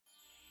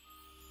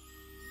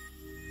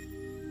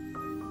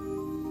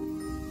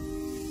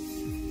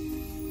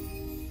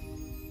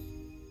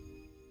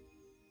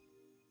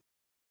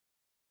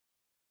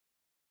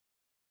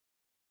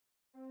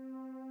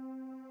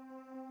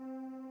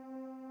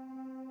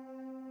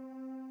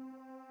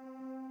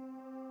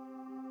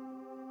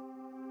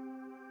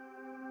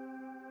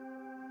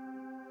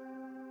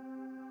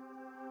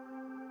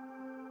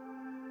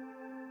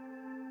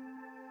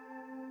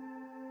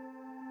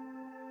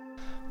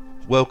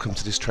Welcome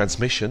to this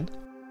transmission.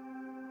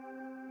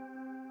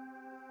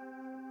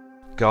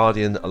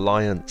 Guardian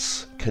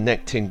Alliance,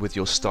 connecting with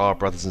your star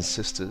brothers and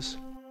sisters.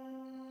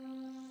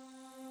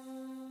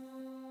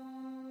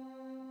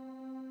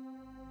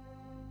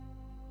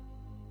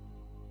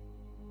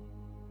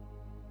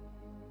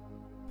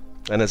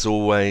 And as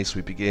always,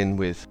 we begin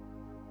with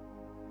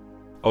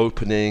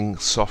opening,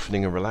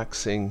 softening and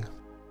relaxing,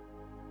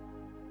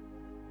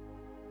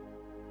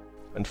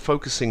 and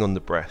focusing on the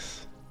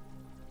breath,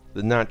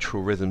 the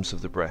natural rhythms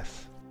of the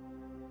breath.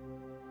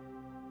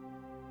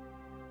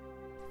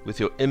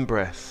 With your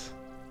in-breath,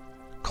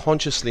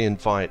 consciously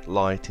invite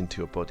light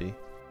into your body.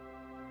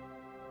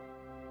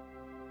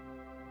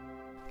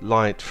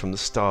 Light from the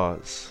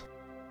stars,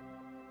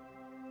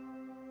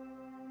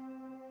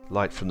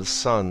 light from the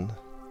sun,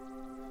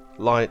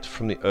 light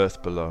from the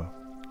earth below,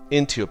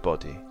 into your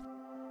body.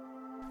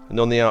 And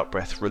on the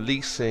out-breath,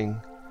 releasing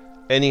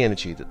any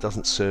energy that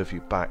doesn't serve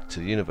you back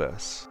to the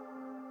universe.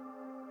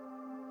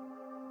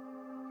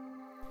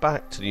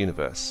 Back to the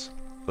universe,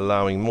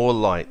 allowing more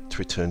light to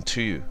return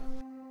to you.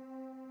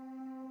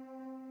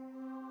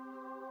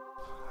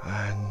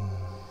 And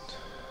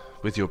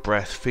with your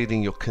breath,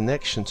 feeling your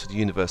connection to the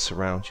universe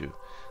around you,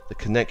 the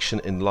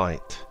connection in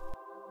light.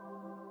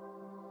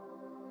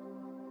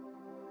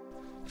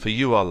 For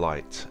you are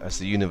light, as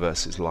the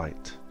universe is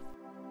light.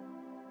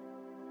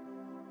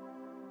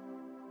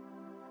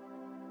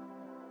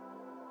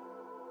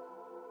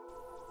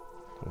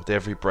 With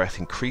every breath,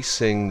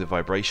 increasing the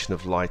vibration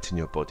of light in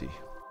your body.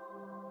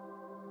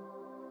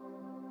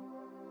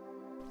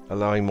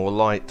 Allowing more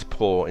light to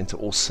pour into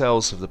all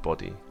cells of the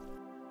body,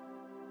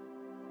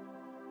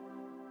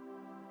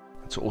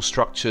 to all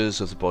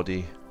structures of the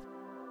body,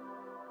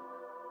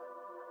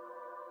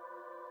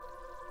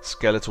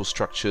 skeletal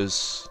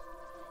structures,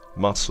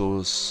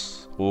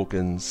 muscles,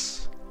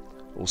 organs,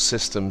 all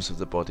systems of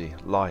the body,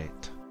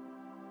 light.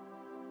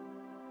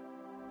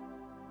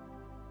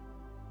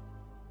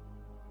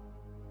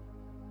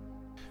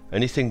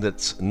 Anything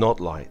that's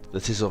not light,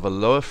 that is of a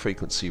lower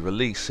frequency,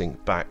 releasing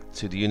back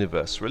to the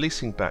universe,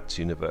 releasing back to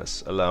the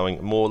universe, allowing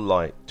more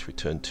light to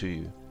return to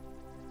you.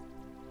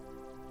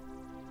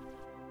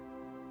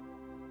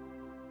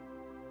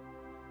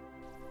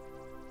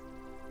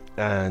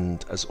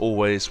 And as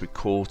always, we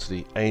call to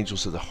the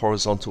angels of the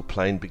horizontal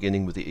plane,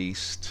 beginning with the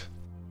east.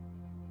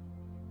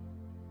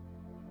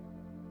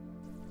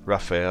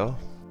 Raphael,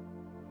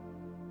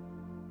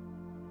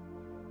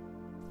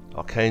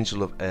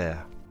 Archangel of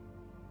Air.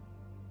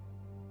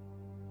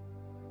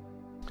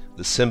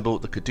 The symbol,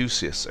 the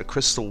caduceus, a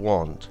crystal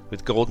wand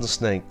with golden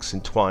snakes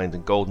entwined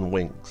and golden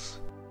wings.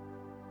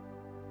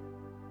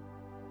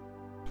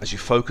 As you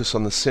focus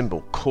on the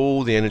symbol,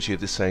 call the energy of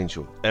this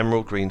angel,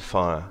 emerald green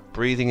fire,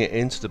 breathing it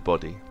into the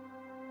body.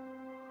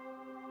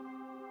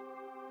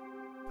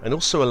 And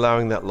also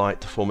allowing that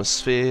light to form a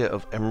sphere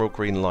of emerald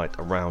green light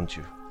around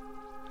you.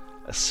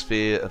 A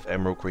sphere of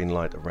emerald green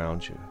light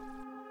around you.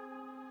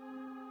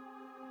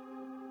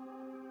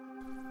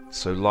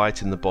 So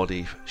light in the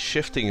body,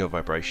 shifting your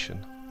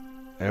vibration.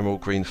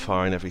 Emerald green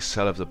fire in every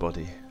cell of the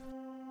body.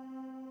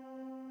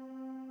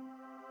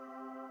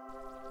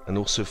 And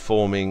also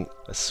forming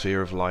a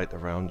sphere of light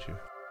around you.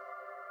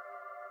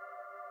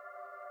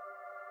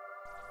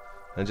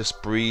 And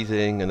just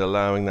breathing and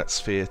allowing that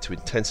sphere to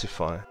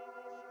intensify.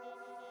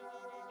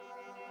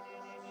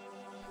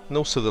 And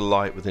also the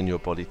light within your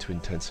body to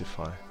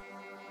intensify.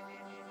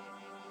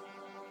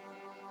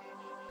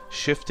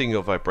 Shifting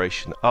your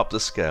vibration up the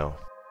scale.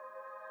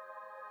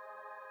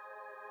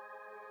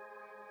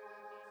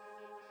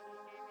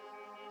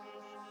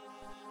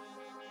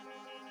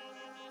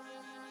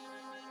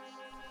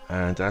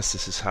 And as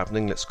this is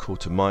happening, let's call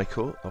to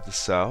Michael of the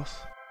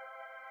south,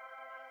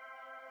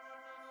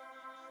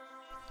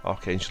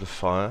 Archangel of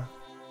Fire.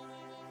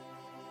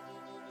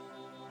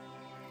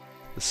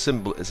 The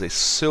symbol is a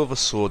silver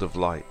sword of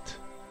light.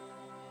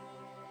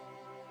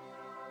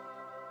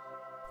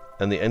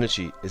 And the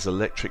energy is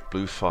electric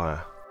blue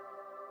fire.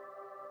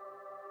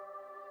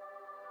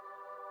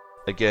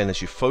 Again, as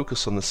you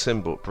focus on the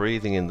symbol,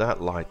 breathing in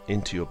that light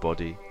into your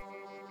body.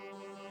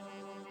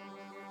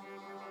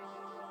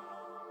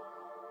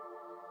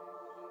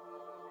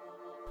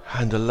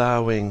 And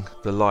allowing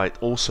the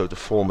light also to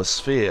form a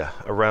sphere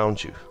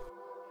around you.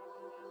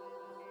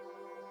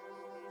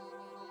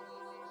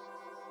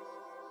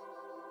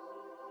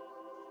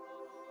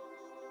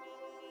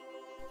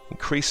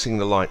 Increasing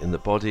the light in the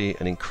body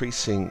and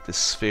increasing the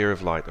sphere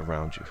of light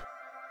around you.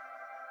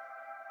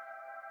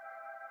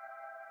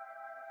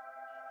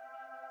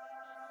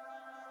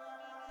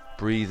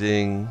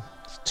 Breathing,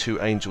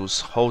 two angels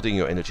holding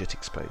your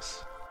energetic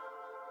space.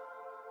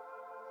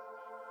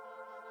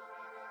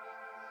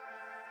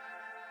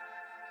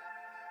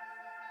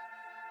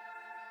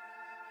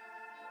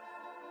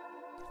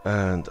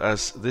 And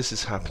as this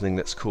is happening,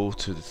 let's call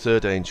to the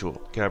third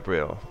angel,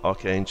 Gabriel,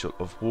 Archangel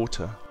of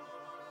Water.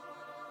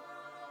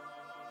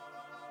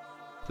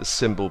 The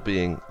symbol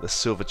being the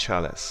silver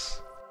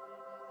chalice.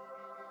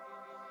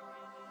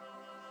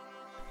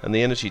 And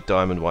the energy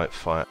diamond white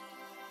fire.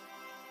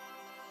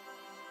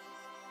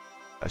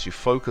 as you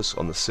focus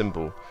on the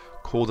symbol,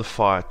 call the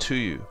fire to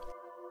you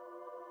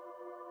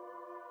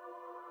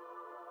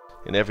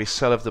in every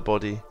cell of the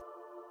body,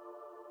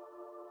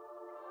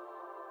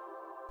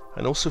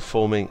 and also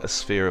forming a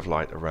sphere of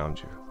light around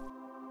you.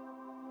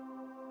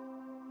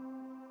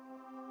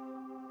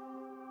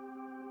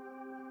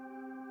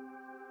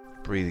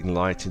 Breathing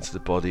light into the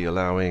body,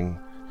 allowing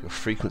your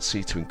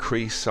frequency to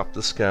increase up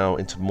the scale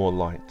into more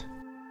light.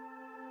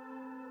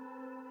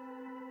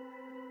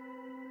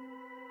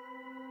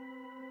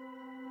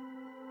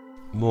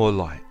 More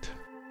light.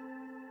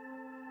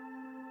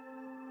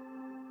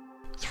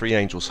 3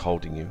 angels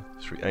holding you.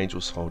 3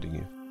 angels holding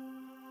you.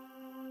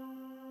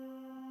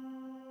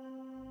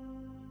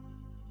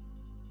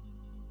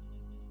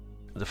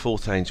 The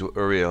 4th angel,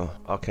 Uriel,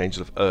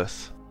 Archangel of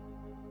Earth.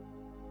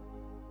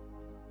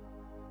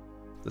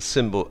 The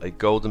symbol, a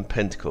golden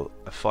pentacle,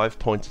 a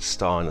 5-pointed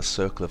star in a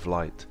circle of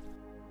light.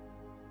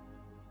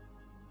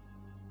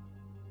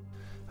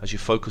 As you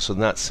focus on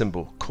that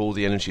symbol, call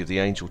the energy of the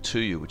angel to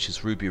you, which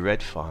is ruby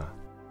red fire.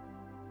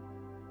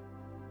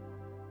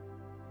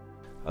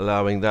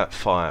 Allowing that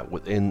fire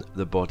within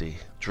the body,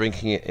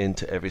 drinking it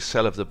into every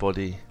cell of the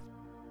body,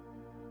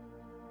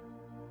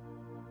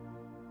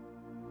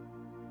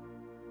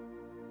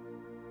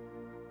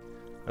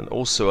 and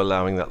also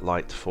allowing that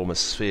light to form a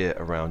sphere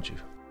around you.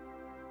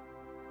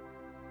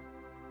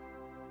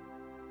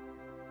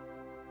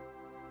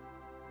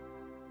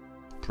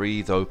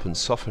 Breathe, open,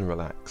 soften,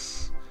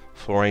 relax.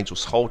 4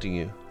 angels holding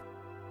you,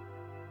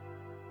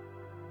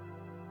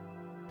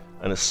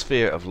 and a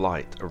sphere of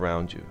light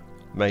around you,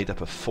 made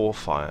up of 4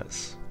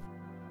 fires: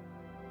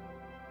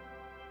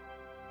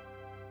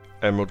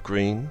 emerald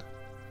green,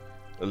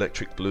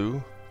 electric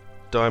blue,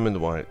 diamond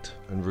white,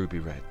 and ruby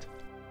red.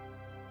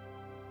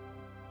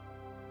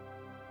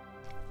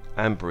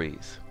 And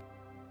breathe.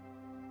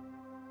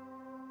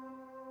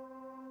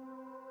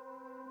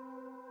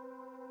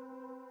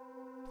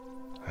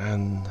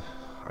 And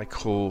I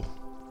call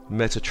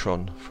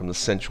Metatron from the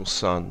central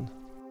sun,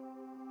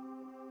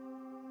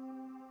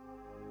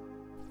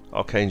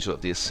 Archangel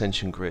of the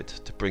Ascension grid,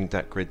 to bring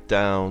that grid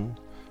down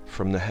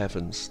from the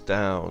heavens,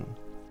 down.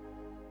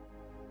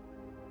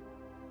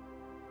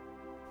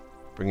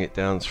 Bring it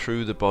down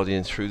through the body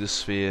and through the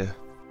sphere,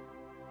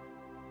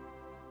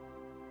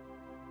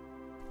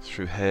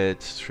 through head,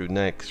 through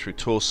neck, through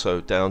torso,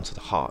 down to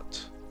the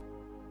heart.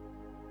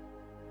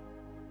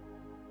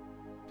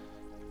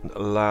 And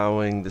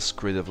allowing this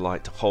grid of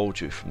light to hold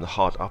you from the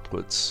heart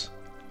upwards,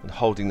 and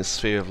holding the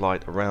sphere of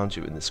light around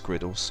you in this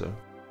grid also.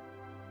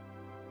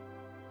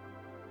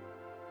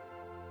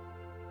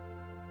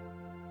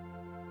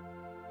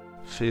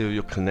 Feel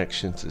your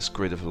connection to this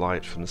grid of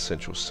light from the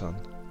central sun.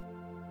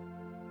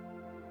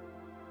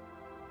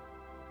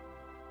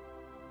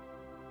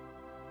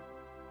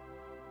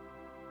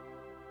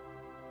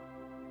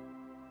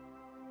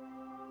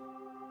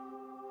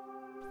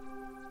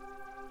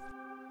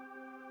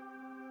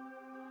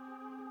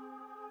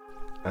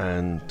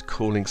 And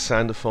calling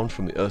Sandophon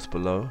from the earth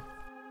below.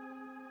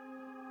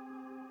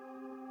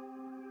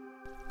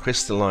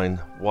 Crystalline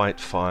white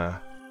fire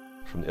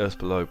from the earth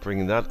below,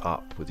 bringing that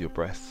up with your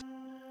breath.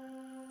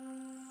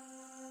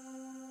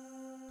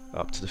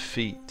 Up to the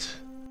feet,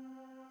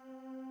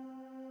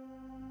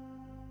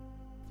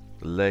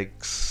 the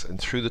legs, and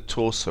through the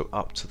torso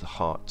up to the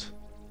heart.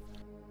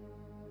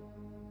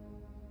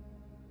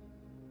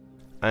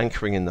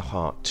 Anchoring in the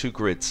heart, 2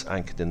 grids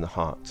anchored in the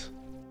heart.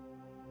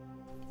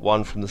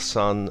 1 from the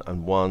sun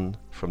and 1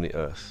 from the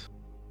earth,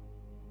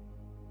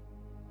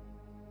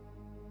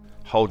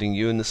 holding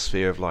you in the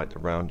sphere of light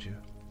around you.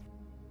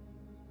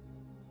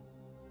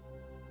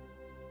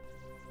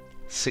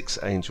 6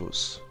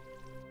 angels,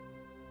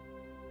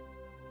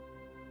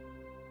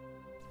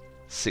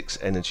 6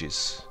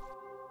 energies.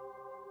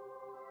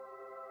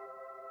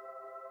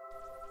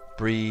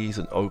 Breathe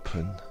and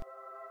open.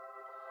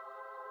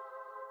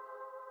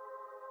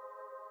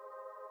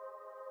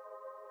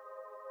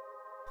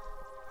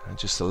 And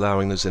just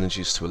allowing those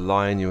energies to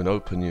align you and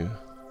open you.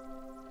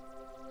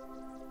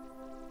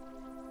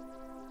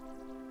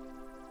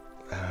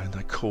 And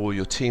I call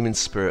your team in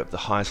spirit of the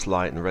highest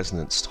light and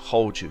resonance to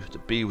hold you, to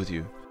be with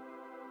you.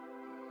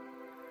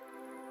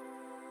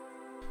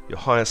 Your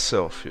higher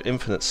self, your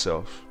infinite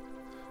self,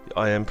 your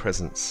I Am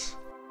presence.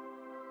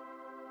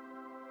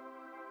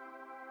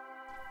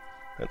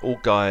 And all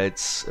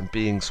guides and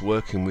beings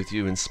working with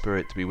you in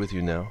spirit to be with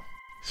you now,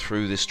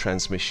 through this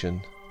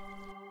transmission.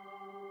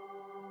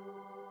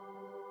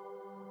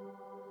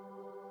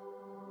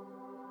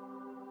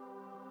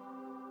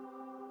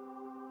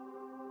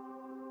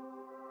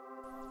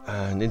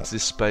 And into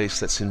this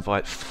space, let's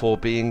invite 4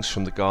 beings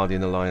from the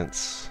Guardian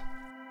Alliance.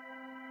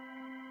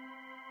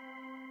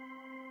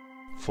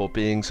 4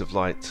 beings of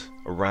light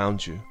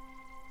around you.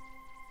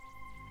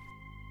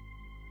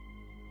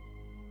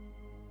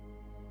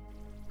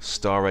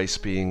 Star race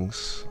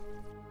beings.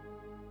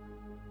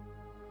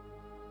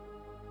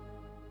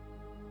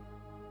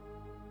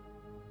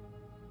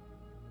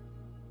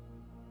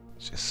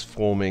 Just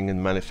forming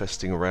and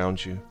manifesting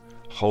around you,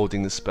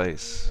 holding the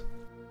space.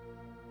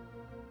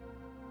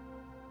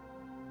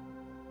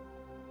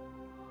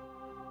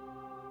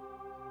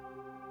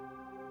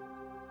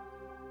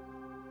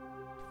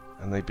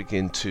 And they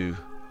begin to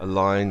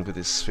align with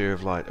this sphere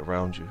of light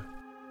around you.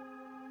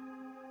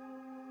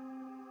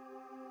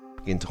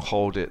 Begin to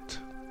hold it.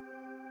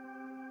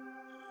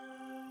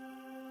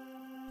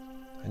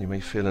 And you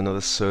may feel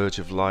another surge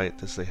of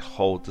light as they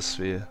hold the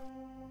sphere.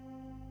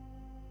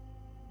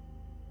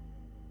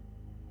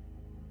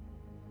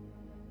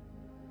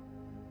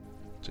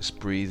 Just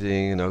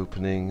breathing and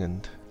opening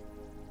and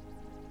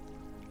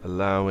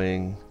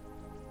allowing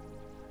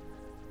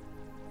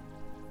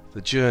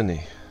the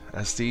journey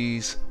as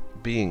these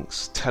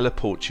beings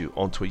teleport you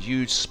onto a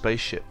huge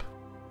spaceship.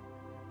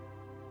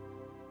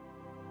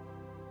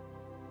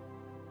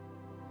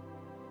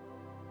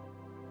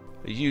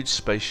 A huge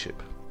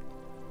spaceship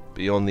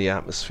beyond the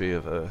atmosphere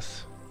of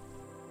Earth.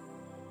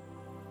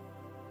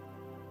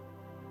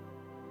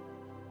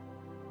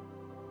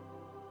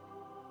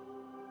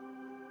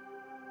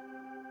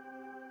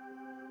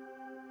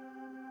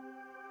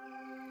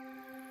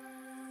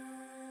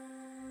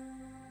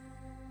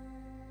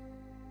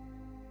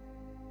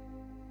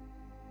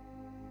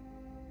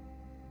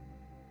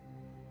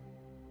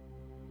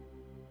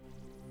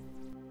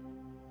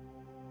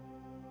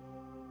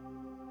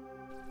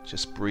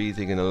 Just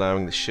breathing and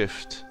allowing the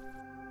shift.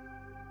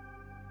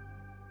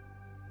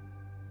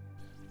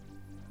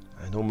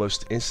 And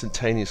almost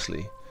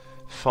instantaneously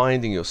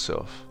finding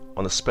yourself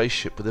on a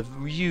spaceship with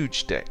a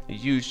huge deck,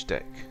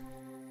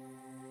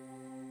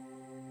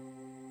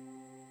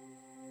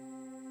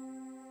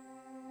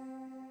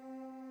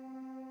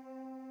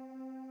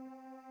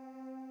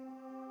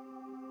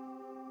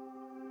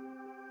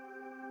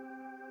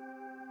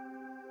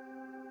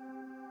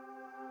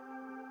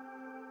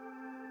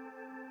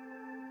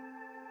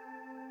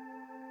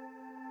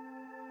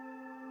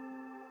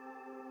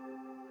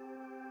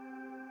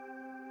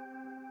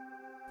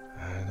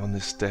 On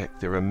this deck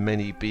there are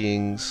many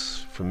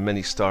beings from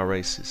many star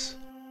races.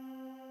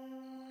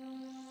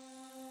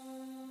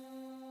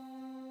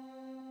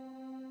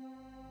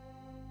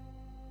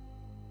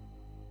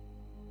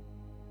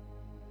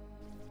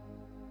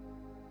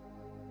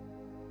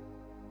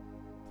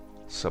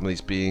 Some of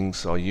these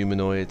beings are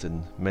humanoid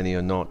and many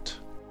are not.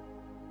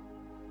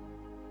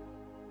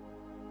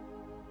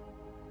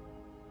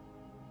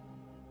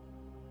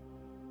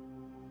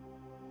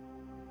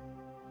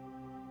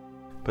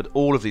 But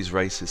all of these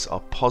races are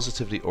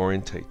positively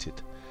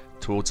orientated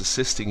towards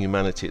assisting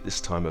humanity at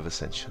this time of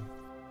ascension.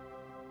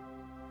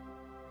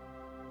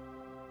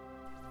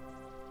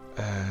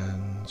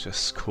 And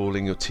just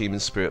calling your team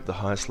and spirit of the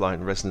highest light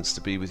and resonance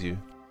to be with you.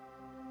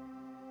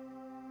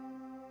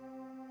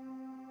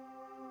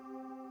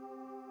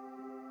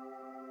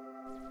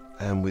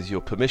 And with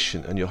your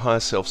permission and your higher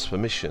self's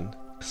permission,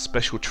 a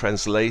special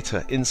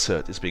translator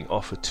insert is being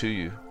offered to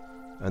you.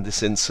 And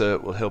this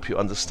insert will help you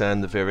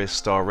understand the various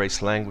star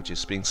race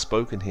languages being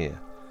spoken here.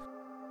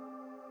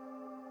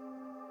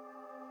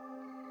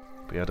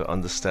 Be able to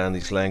understand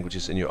these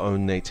languages in your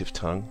own native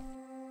tongue.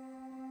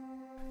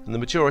 And the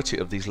majority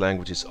of these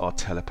languages are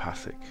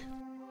telepathic.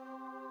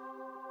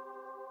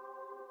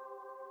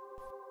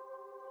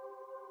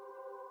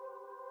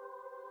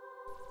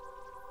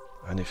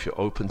 And if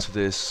you're open to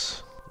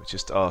this, we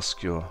just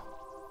ask your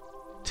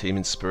team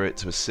in spirit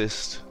to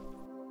assist.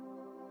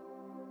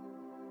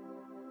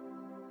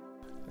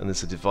 And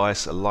there's a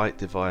device, a light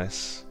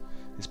device,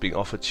 is being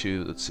offered to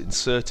you that's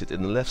inserted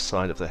in the left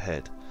side of the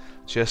head,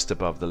 just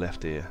above the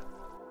left ear.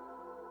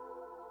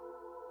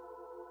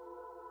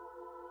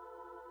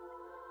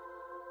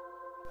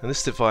 And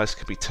this device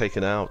can be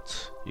taken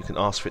out. You can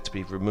ask for it to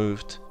be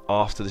removed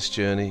after this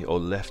journey or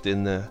left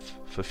in there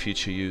for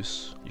future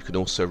use. You can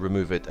also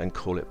remove it and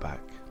call it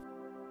back.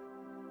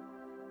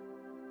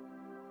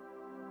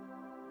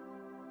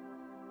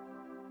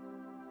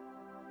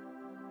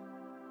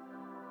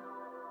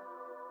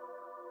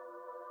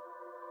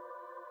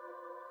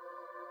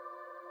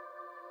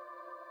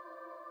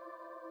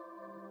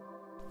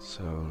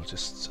 So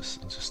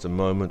just a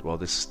moment while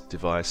this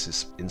device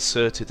is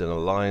inserted and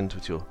aligned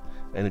with your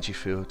energy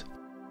field.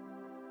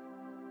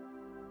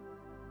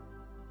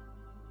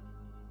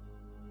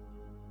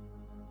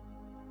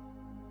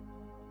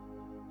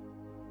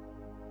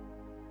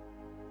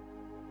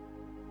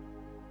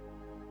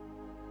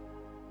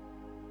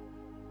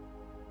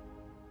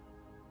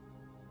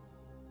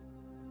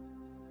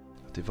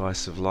 A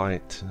device of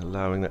light, and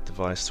allowing that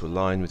device to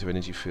align with your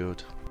energy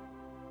field.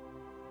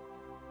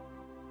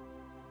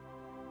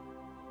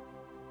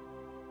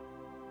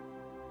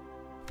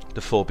 The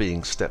four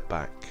beings step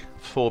back.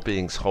 Four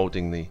beings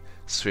holding the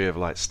sphere of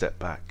light step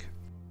back.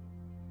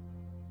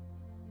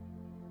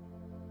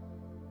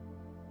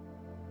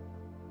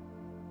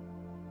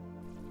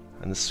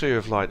 And the sphere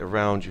of light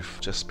around you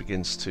just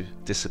begins to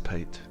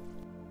dissipate.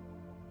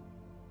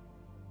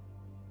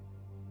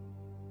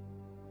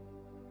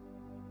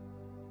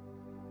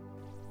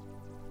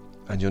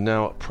 And you're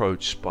now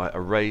approached by a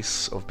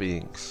race of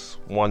beings,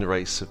 one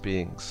race of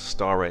beings,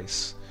 star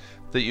race,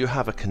 that you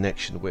have a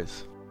connection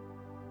with.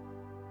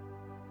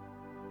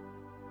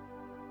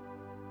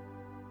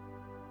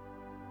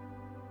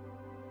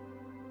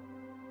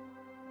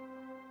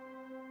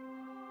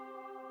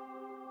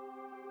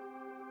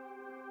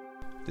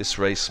 This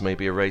race may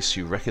be a race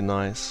you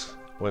recognize,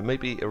 or it may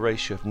be a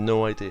race you have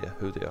no idea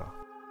who they are.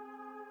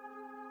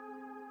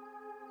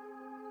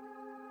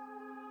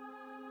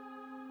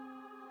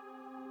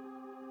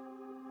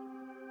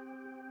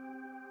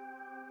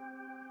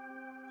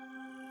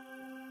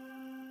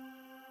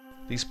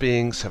 These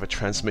beings have a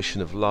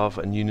transmission of love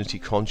and unity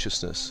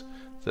consciousness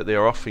that they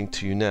are offering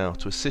to you now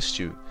to assist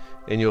you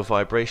in your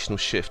vibrational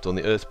shift on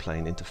the earth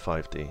plane into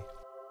 5D.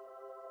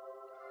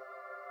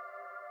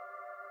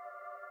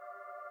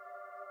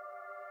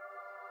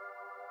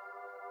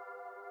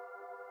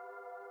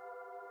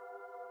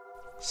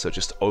 So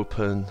just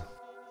open,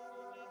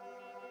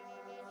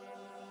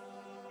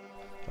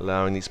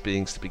 allowing these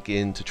beings to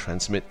begin to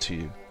transmit to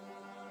you.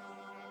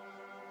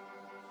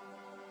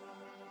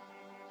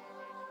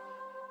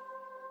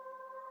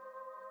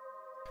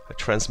 A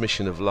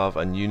transmission of love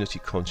and unity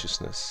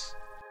consciousness.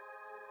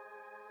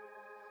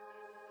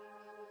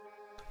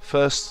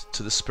 First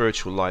to the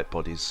spiritual light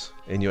bodies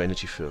in your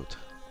energy field,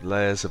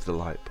 layers of the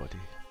light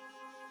body.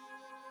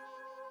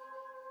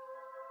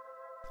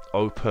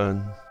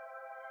 Open.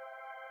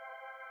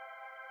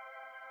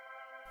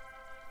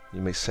 You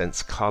may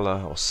sense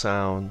color or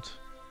sound.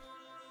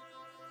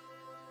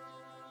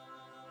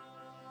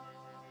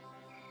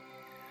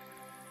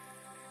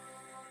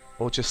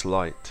 Or just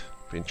light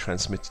being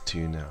transmitted to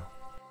you now.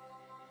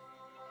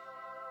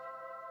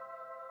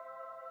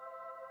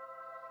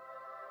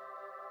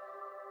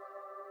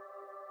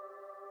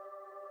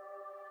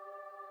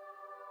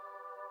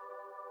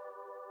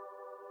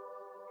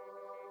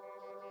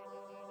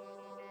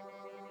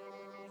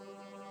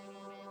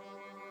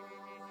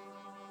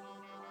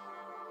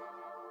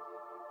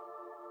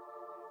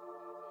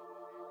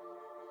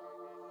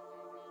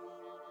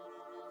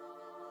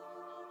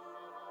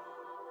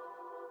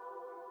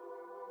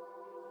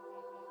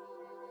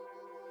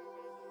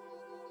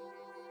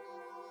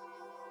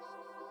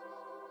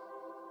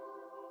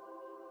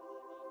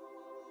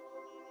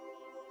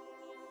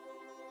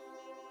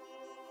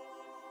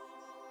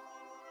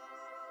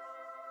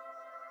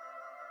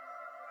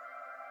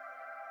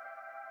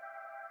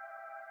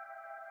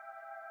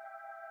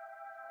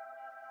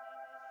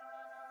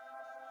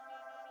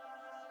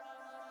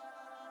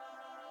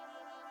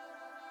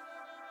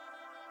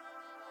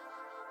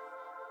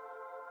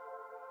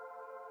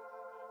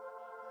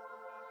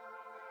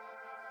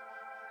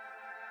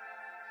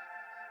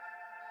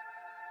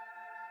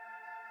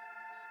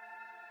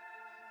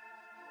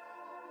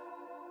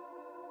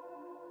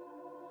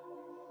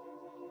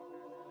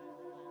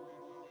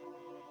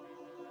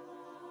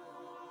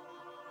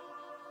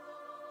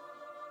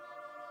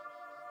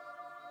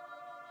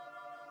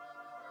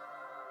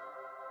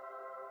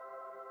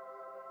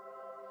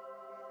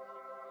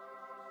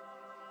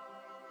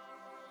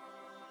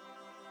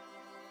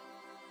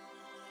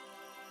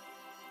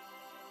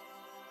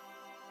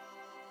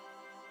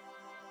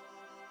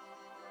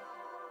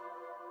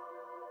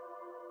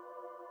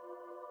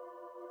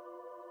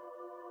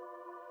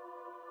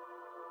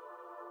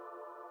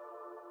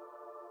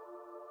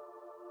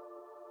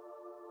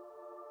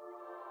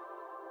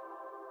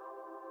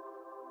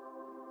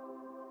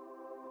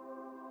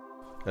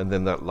 And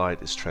then that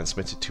light is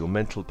transmitted to your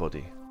mental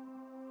body,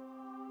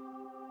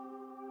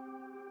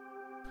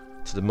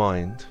 to the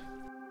mind,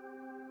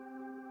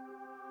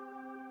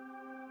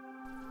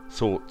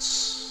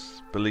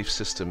 thoughts, belief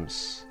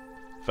systems,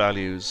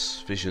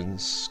 values,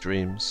 visions,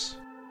 dreams.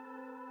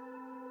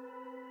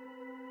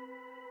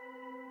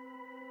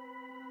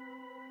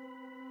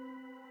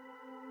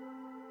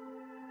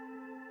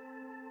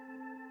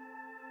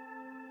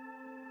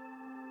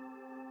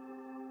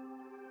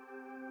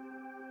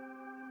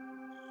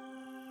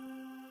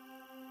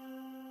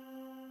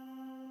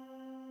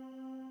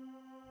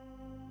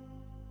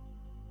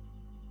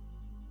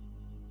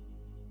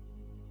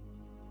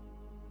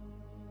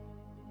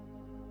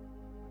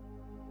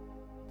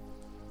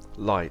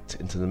 Light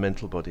into the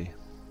mental body.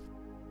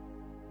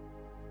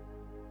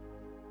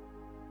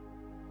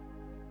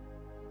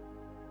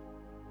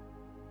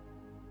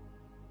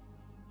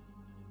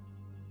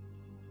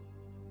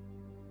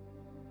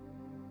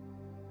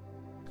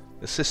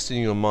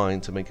 Assisting your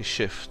mind to make a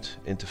shift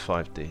into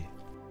 5D.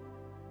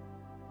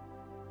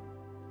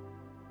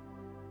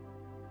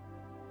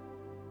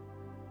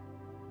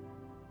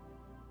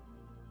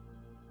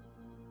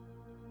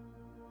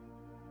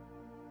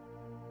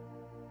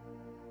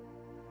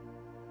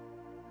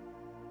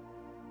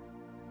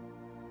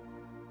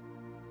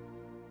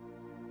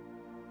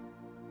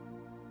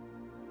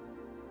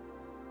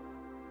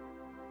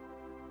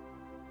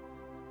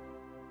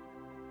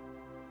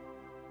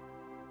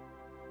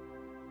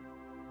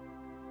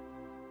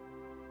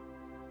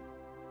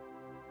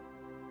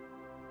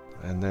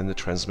 And then the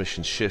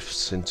transmission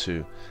shifts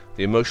into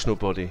the emotional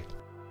body.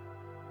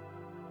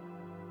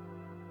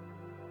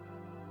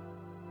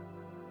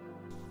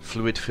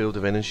 Fluid field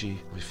of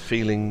energy with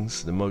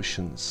feelings and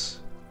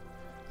emotions.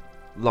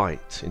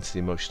 Light into the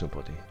emotional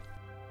body.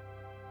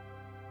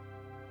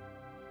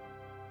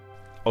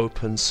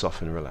 Open,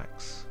 soften,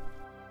 relax.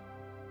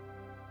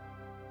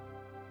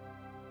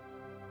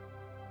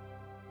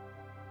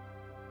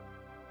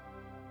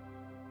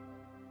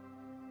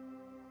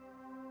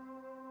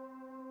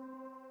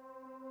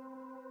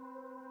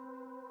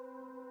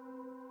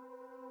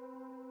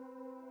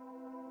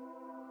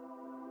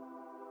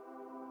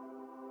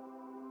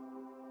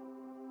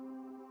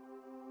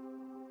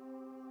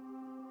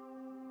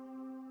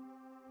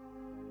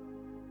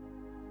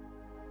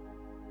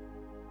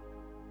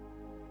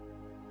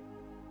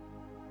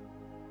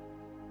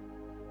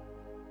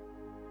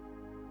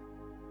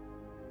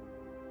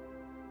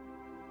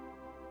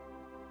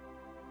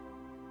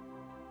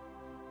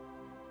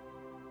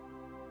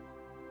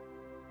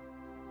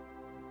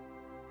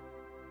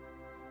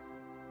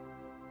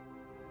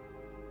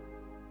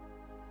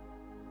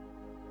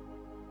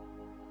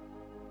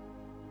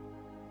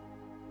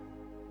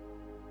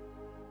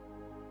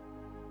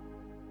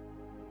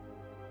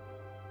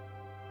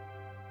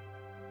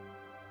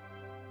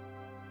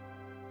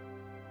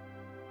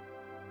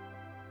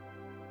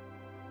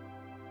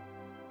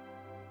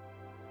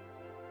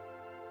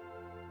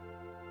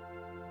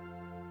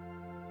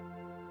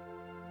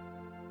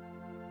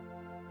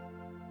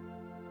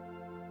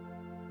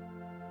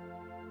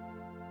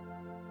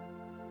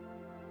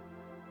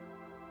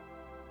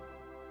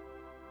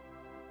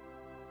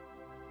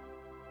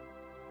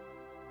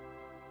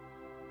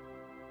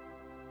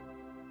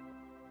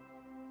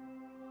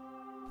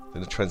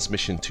 Then a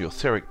transmission to your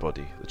etheric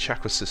body, the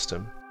chakra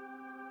system,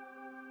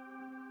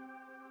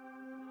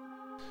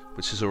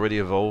 which is already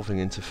evolving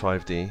into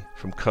 5D,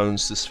 from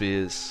cones to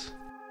spheres.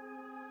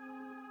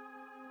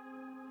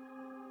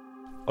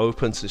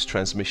 Open to this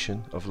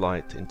transmission of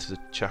light into the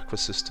chakra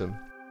system.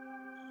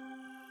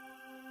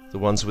 The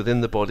ones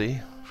within the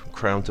body, from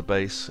crown to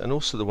base, and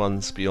also the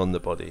ones beyond the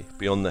body,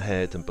 beyond the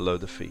head and below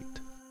the feet.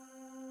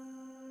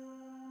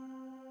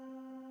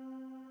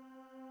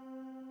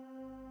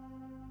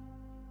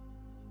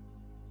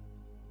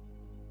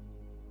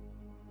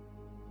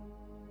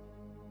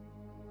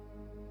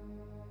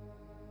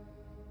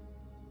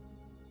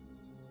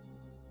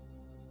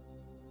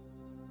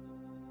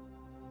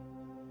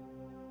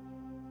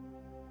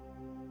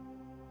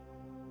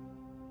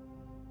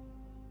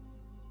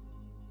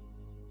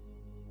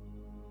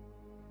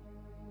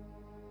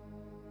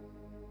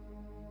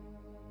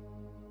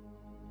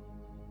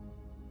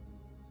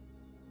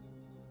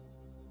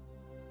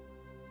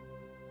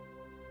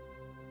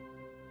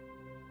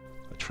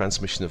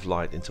 Transmission of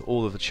light into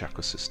all of the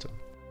chakra system.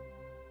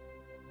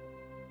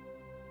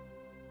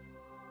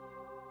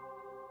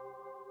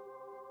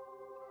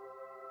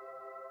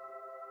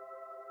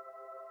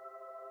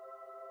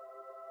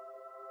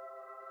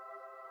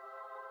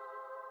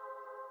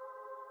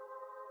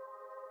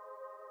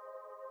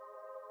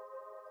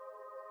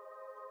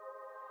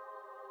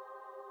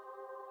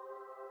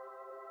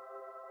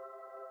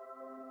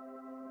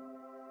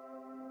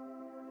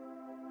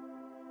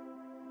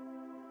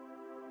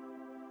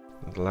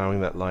 And allowing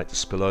that light to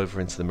spill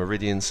over into the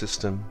meridian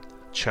system,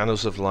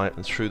 channels of light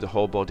and through the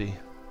whole body.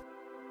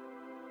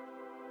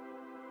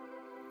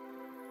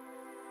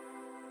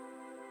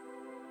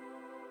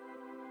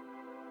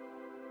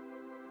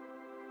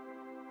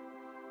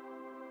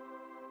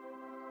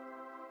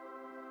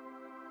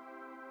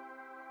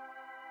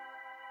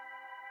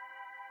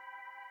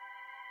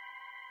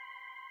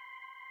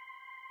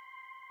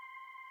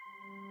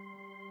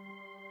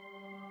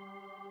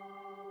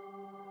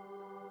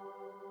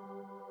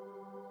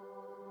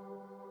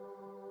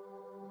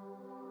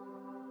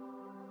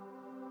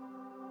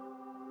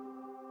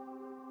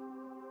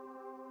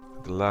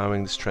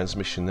 Allowing this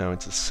transmission now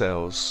into the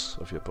cells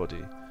of your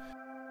body.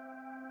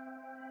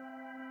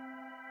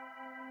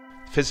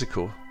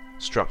 Physical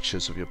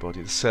structures of your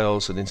body, the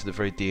cells, and into the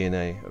very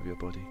DNA of your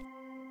body.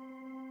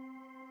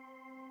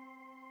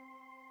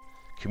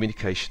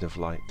 Communication of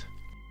light.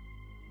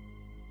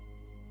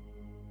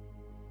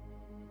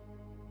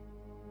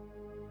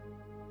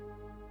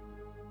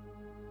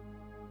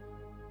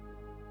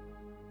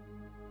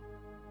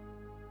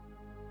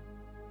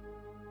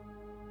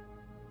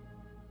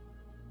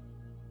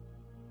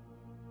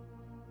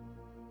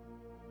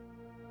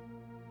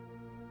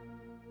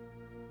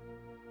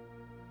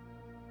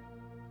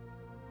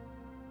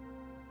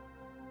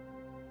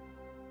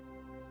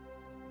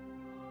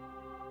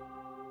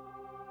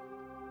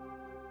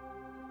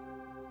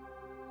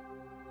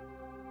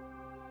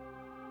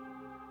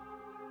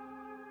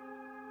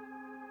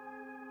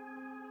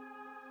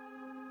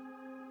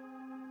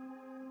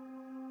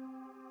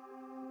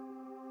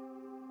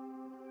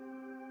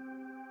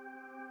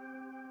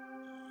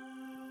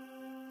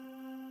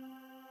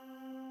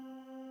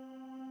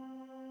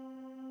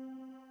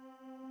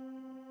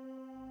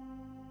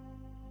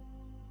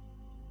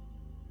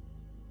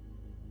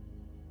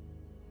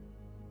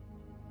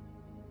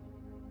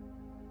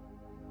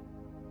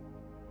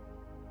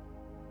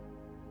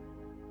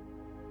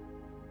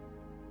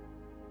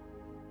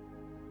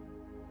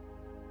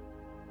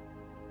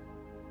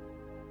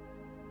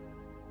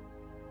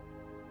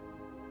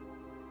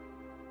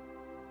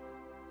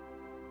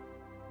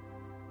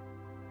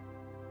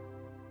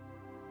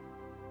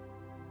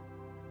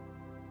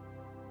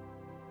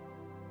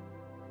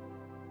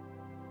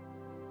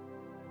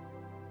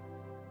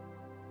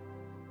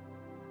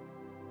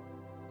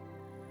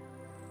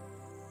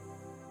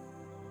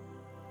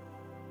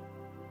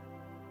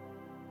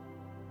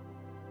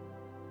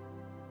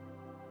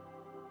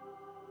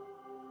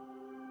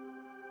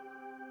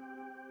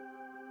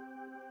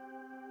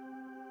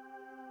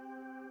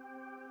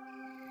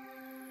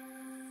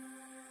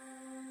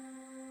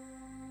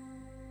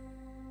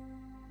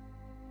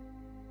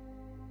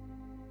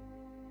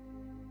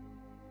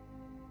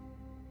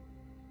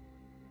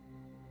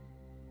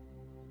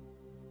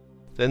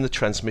 Then the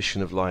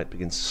transmission of light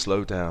begins to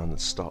slow down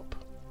and stop.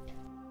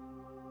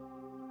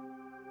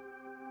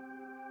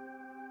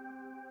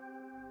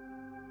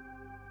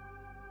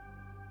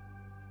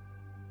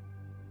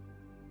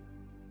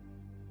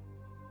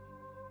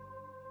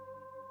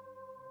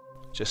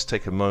 Just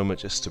take a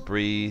moment just to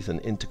breathe and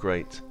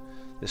integrate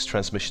this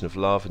transmission of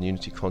love and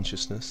unity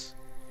consciousness.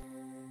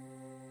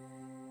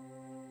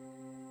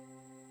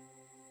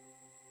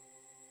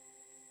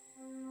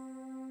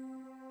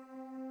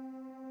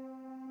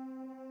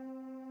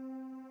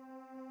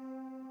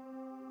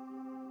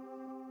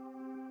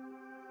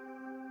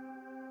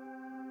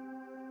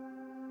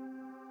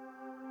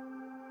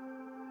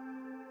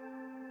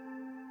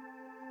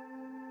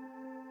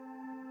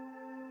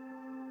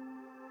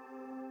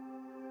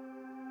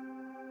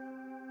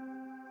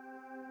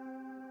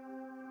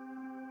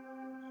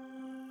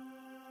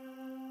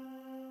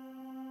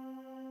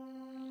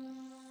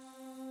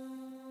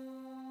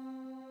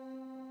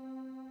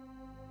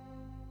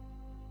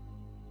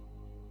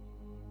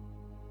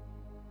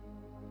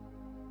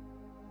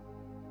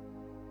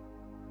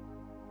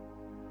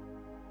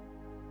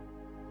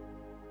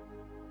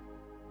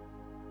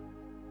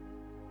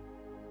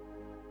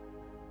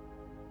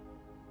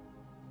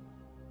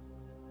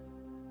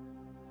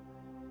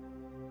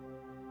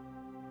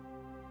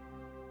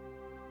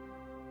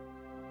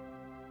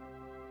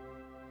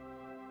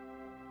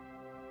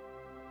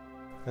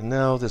 And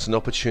now there's an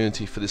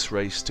opportunity for this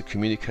race to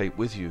communicate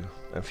with you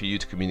and for you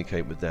to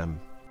communicate with them.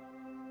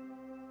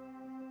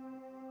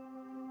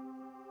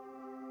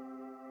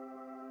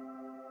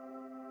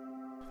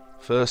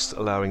 First,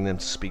 allowing them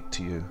to speak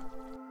to you.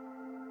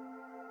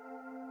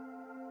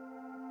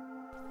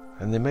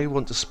 And they may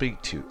want to speak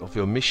to you of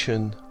your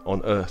mission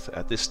on Earth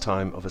at this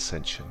time of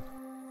ascension.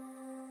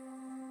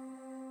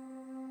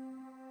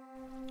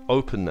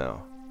 Open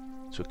now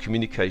to a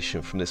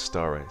communication from this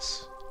star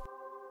race.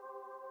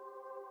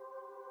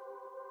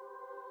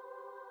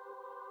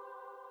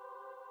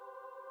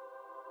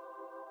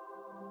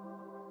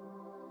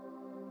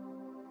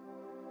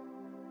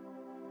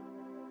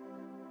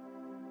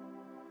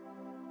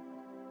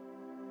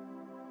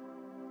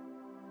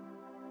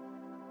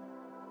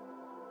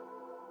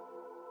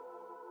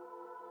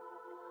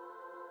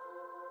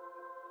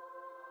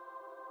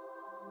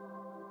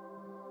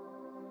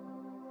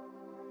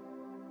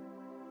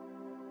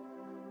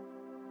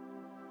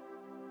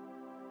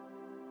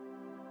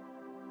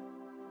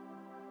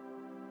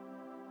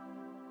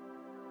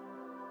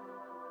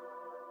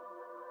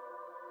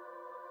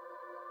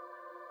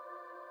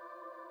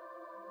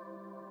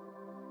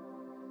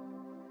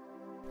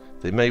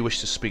 They may wish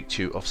to speak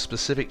to you of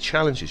specific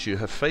challenges you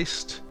have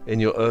faced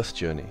in your Earth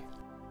journey.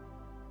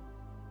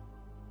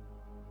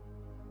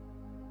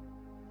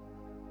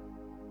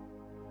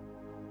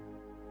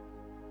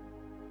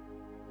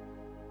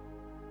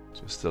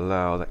 Just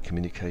allow that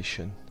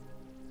communication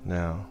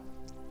now.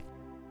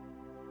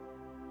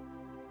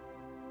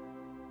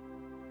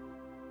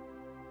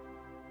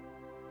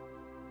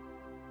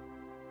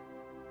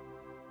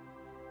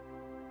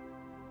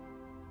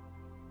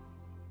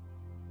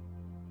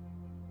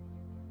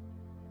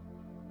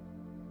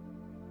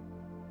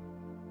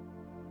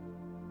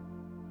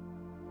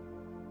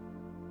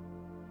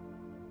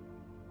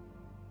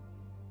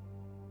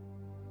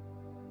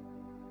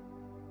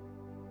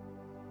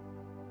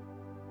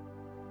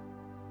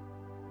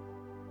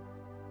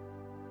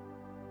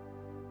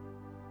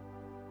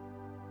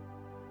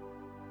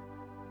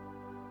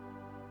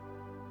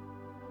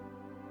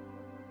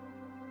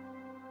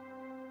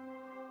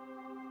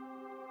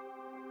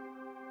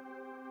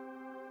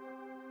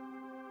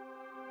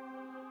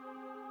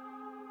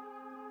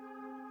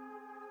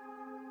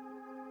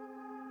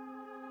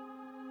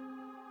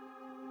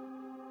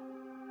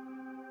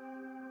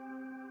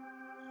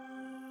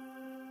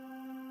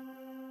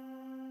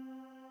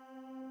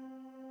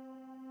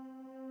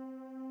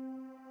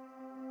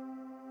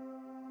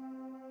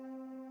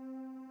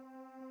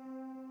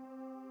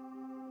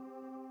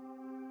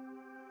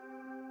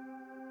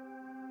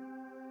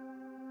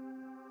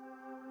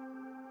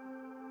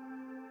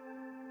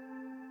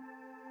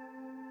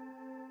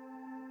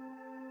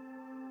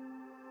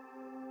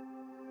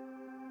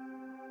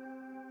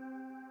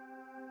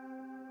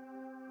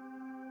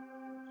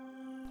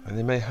 And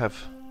they may have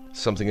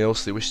something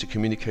else they wish to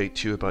communicate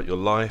to you about your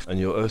life and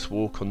your Earth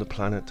walk on the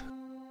planet.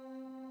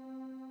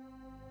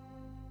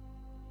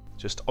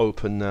 Just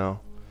open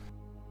now.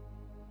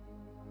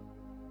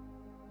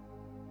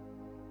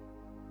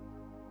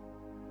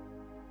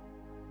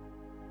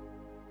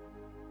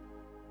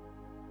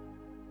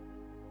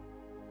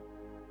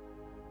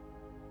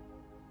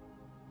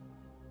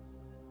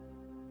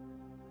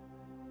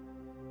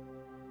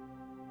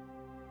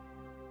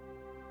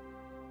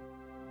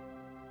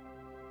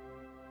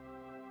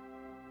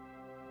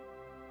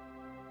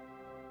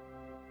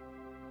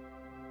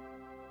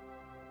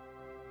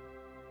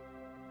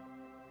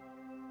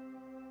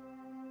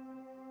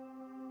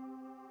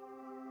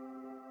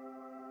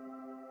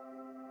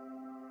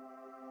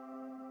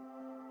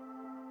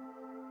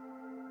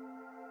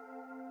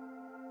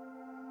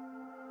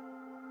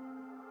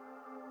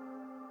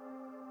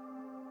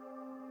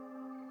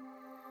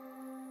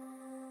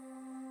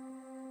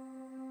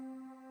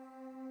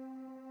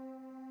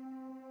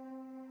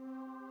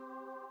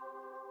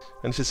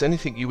 And if there's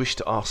anything you wish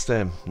to ask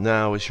them,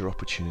 now is your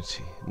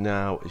opportunity.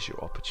 Now is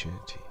your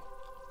opportunity.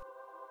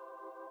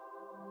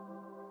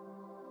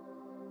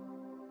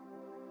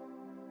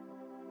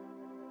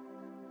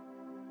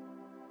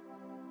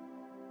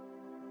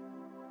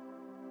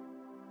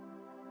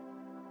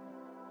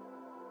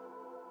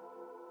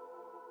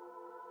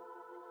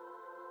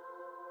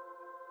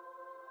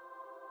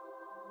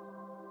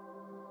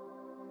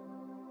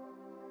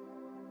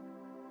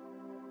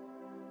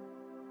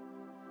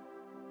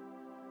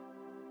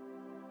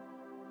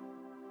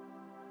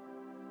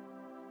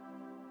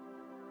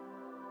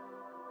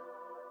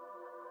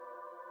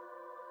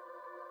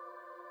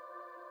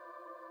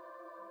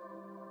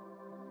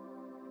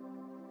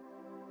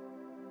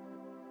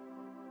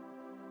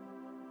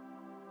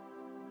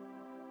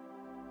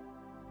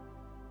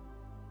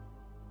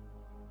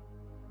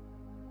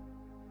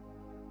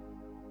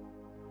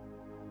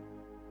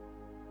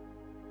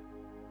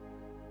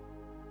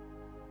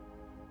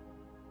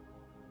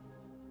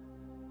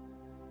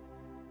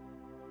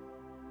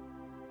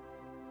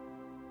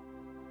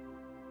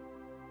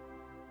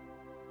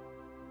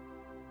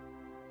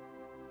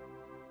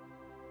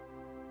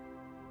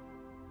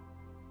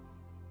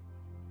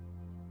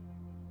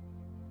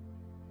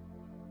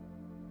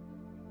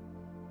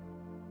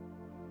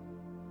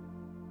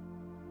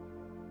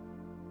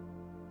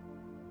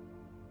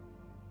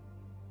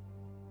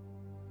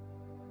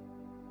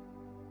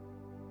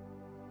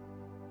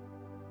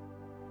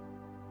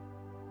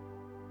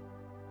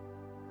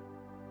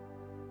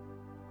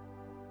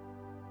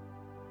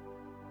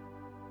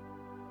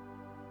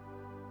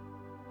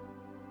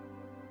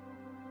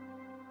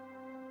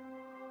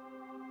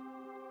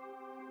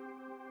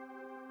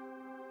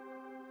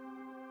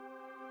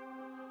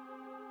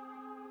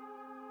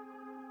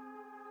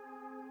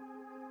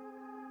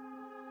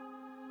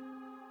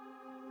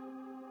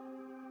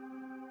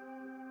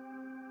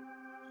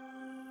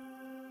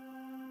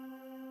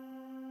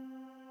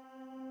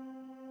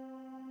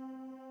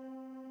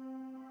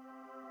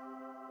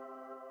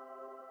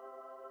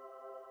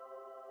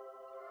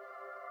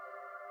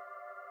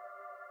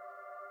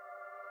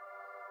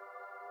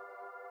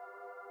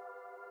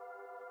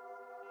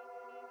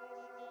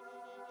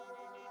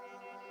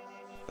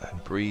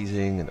 and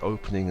breathing and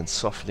opening and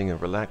softening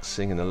and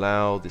relaxing, and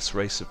allow this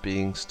race of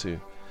beings to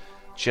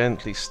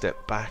gently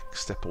step back,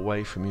 step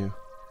away from you.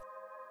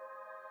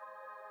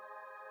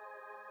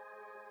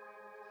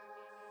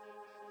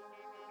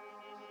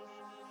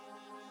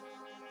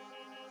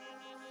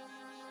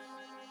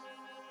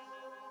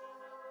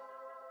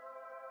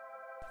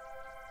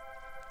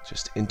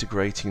 Just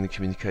integrating the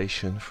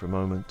communication for a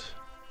moment.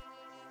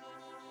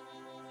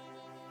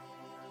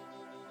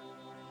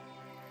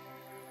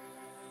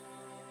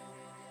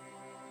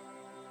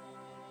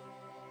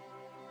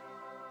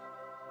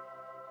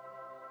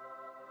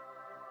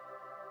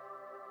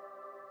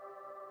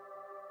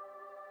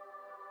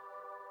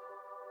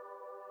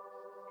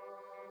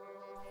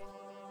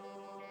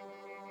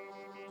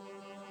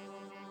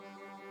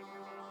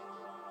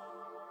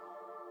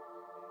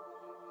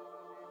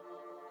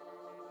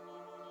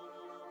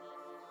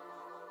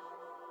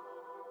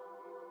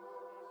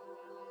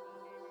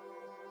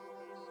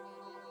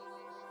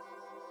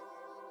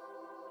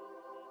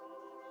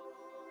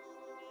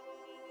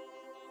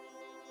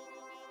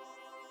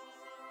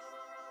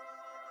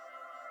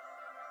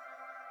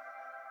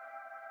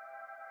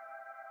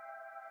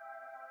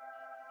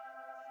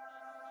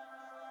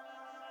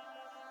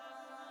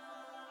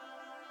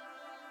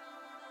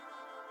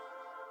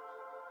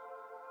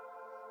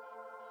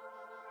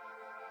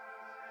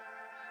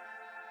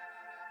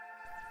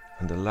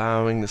 And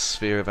allowing the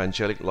sphere of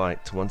angelic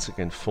light to once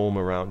again form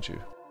around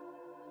you.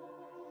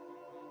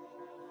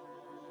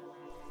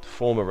 To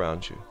form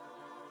around you.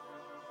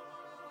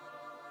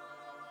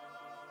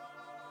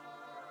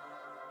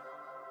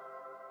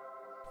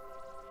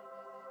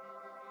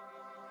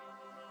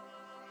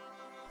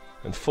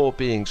 And 4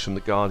 beings from the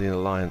Guardian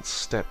Alliance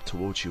step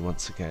towards you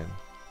once again.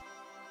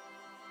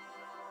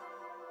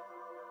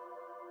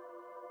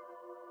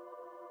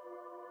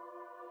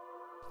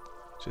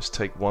 Just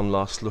take one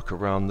last look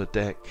around the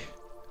deck,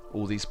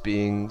 all these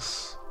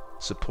beings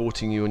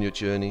supporting you on your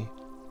journey.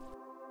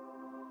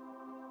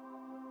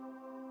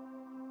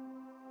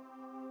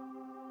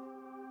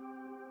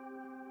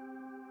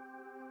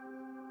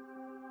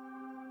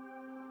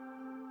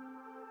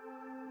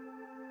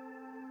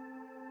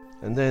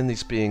 And then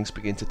these beings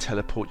begin to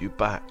teleport you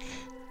back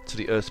to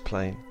the earth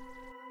plane.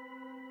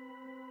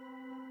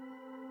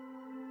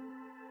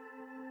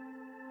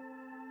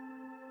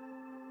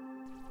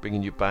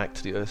 Bringing you back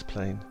to the earth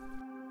plane.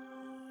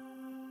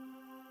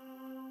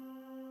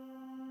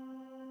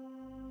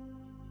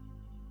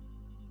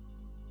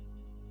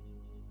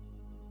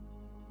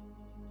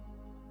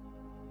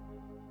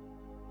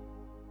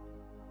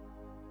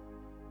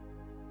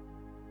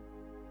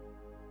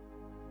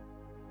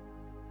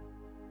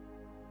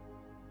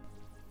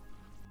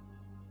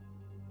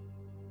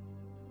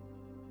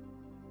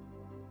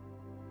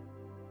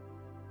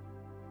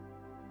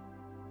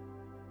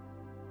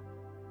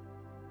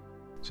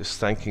 Just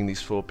thanking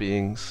these 4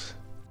 beings.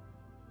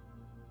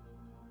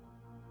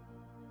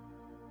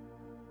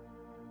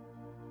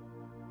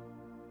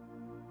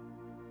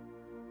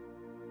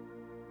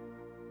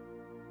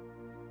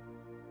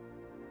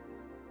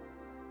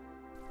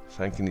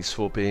 Thanking these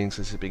 4 beings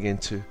as they begin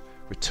to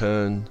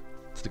return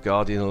to the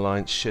Guardian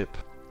Alliance ship,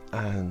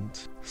 and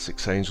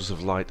 6 angels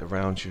of light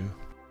around you.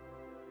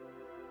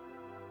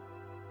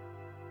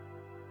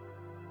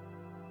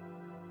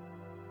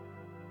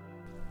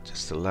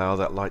 Just allow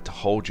that light to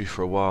hold you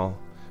for a while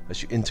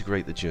as you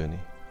integrate the journey.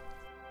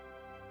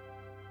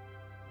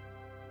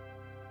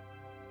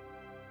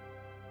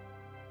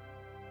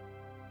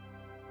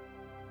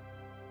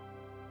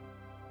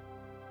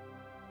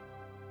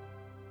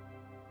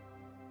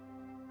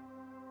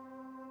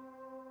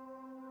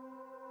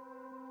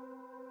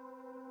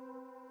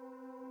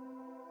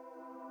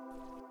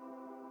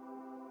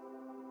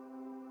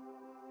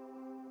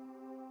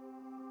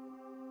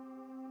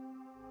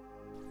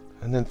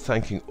 And then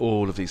thanking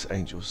all of these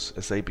angels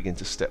as they begin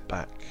to step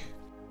back.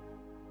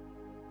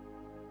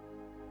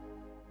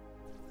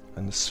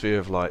 And the sphere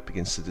of light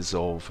begins to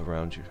dissolve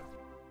around you.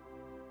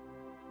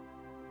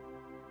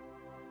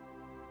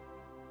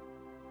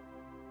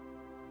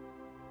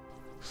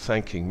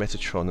 Thanking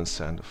Metatron and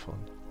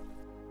Sandalphon.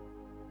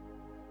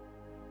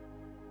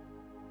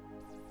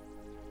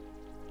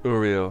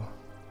 Uriel,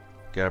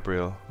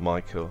 Gabriel,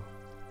 Michael,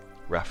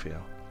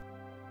 Raphael.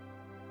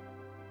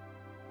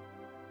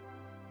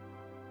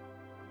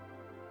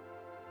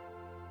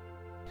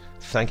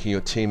 Thanking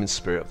your team in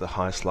spirit of the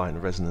highest light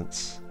and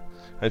resonance.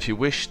 And if you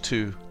wish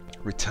to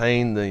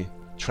retain the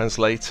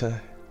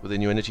translator within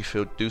your energy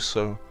field, do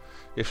so.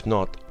 If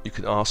not, you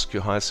can ask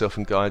your higher self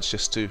and guides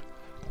just to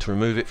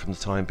remove it from the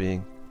time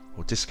being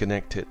or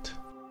disconnect it.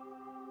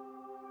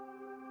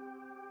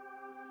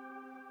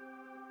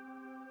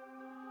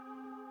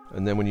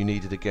 And then when you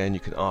need it again, you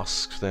can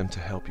ask them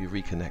to help you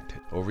reconnect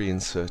it or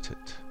reinsert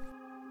it.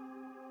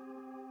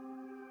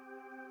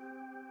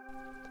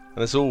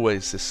 And as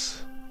always,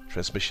 this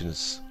transmission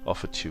is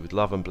offered to you with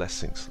love and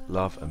blessings.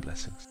 Love and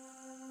blessings.